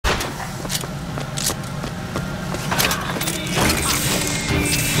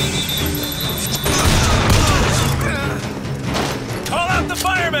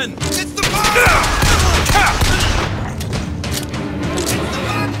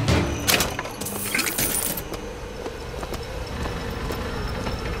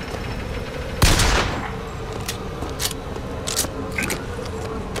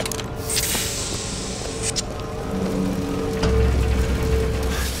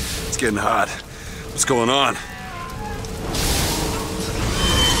getting hot. What's going on?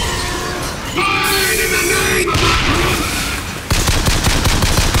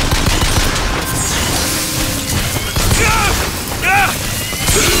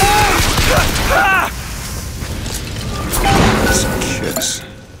 Some kiss.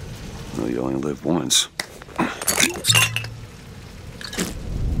 Well, you only live once.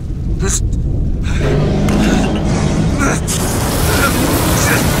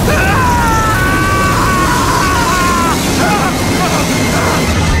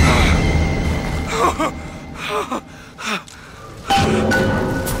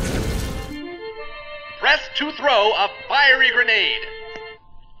 Press to throw a fiery grenade.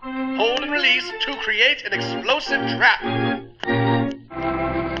 Hold and release to create an explosive trap.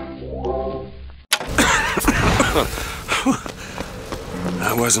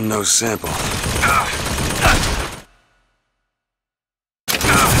 That wasn't no sample.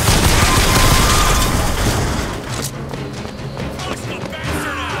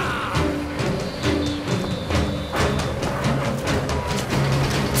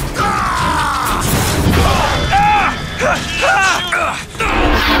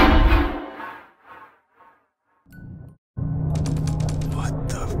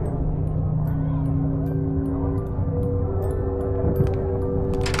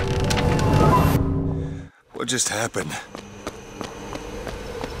 What just happened?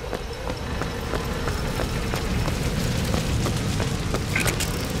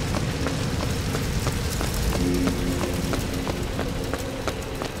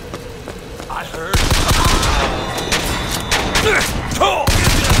 I heard.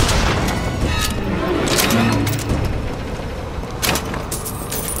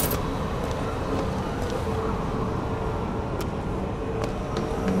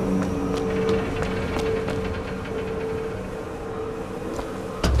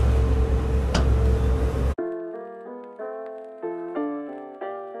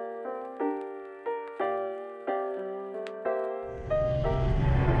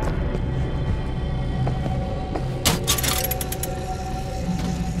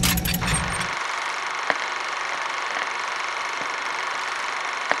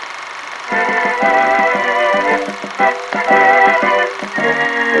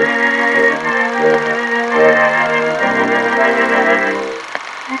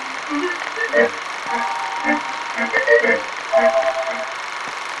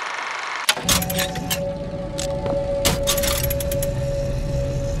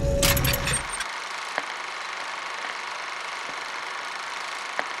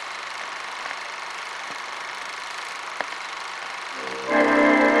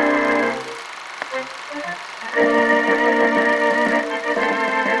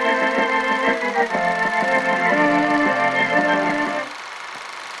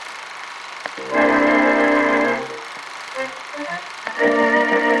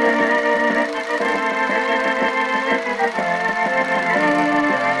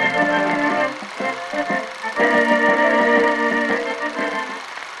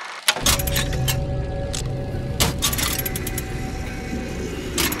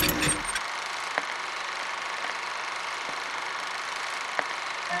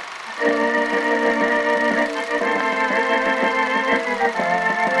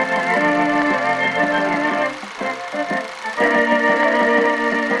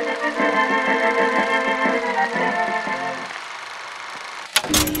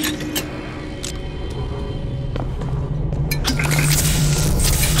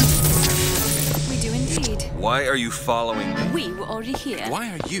 Why are you following me? We were already here. Why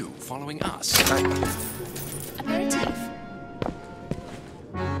are you following us? Aperitif.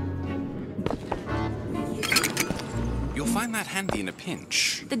 You'll find that handy in a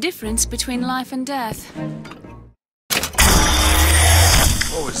pinch. The difference between life and death.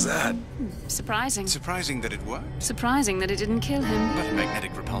 What was that? Surprising. Surprising that it worked. Surprising that it didn't kill him. But a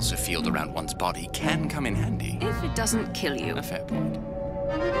magnetic repulsive field around one's body can come in handy. If it doesn't kill you. A fair point.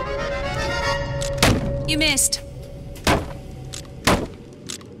 You missed.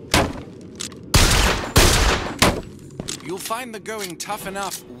 You'll find the going tough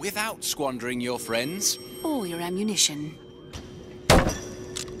enough without squandering your friends. Or your ammunition.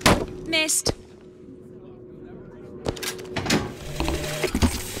 Missed.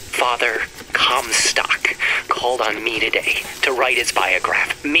 Father Comstock called on me today to write his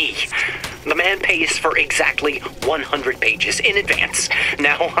biograph. Me. The man pays for exactly 100 pages in advance.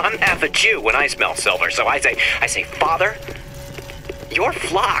 Now, I'm half a Jew when I smell silver, so I say, Father, your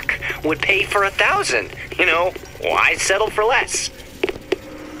flock would pay for 1,000. You know, why settle for less?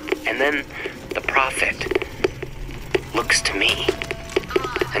 And then the prophet looks to me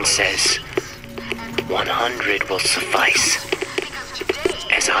and says 100 will suffice,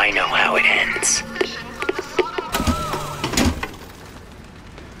 as I know how it ends.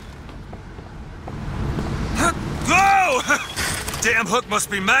 Whoa! Damn hook must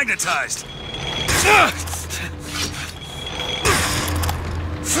be magnetized.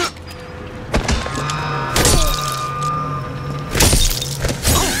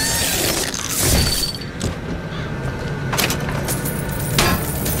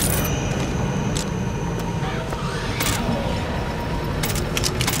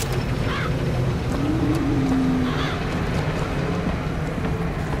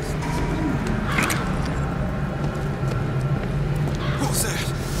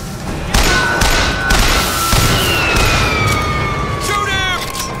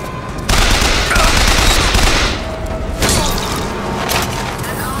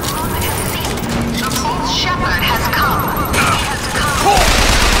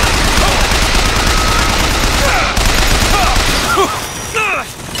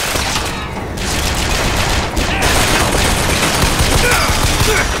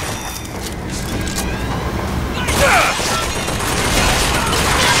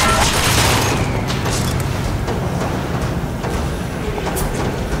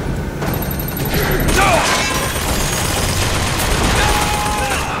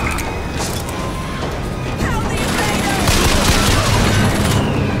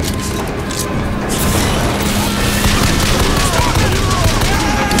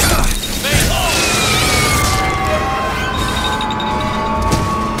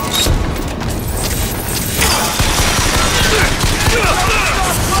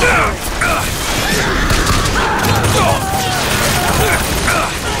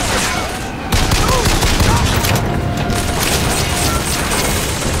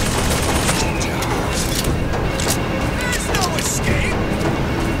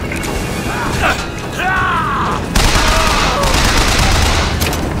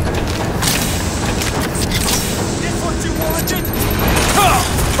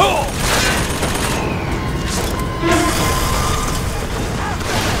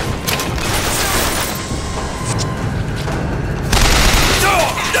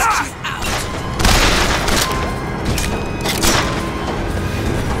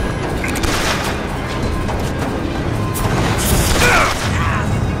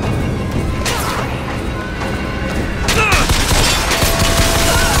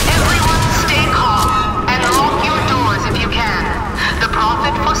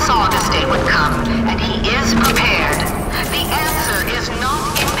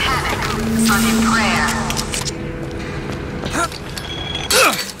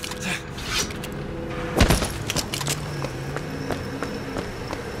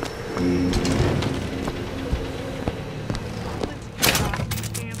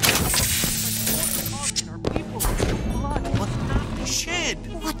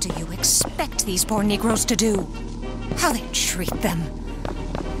 What do you expect these poor Negroes to do? How they treat them?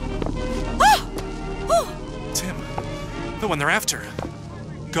 Tim, the one they're after.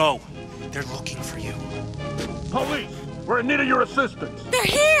 Go. They're looking for you. Police! We're in need of your assistance! They're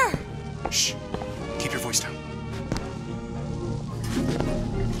here! Shh. Keep your voice down.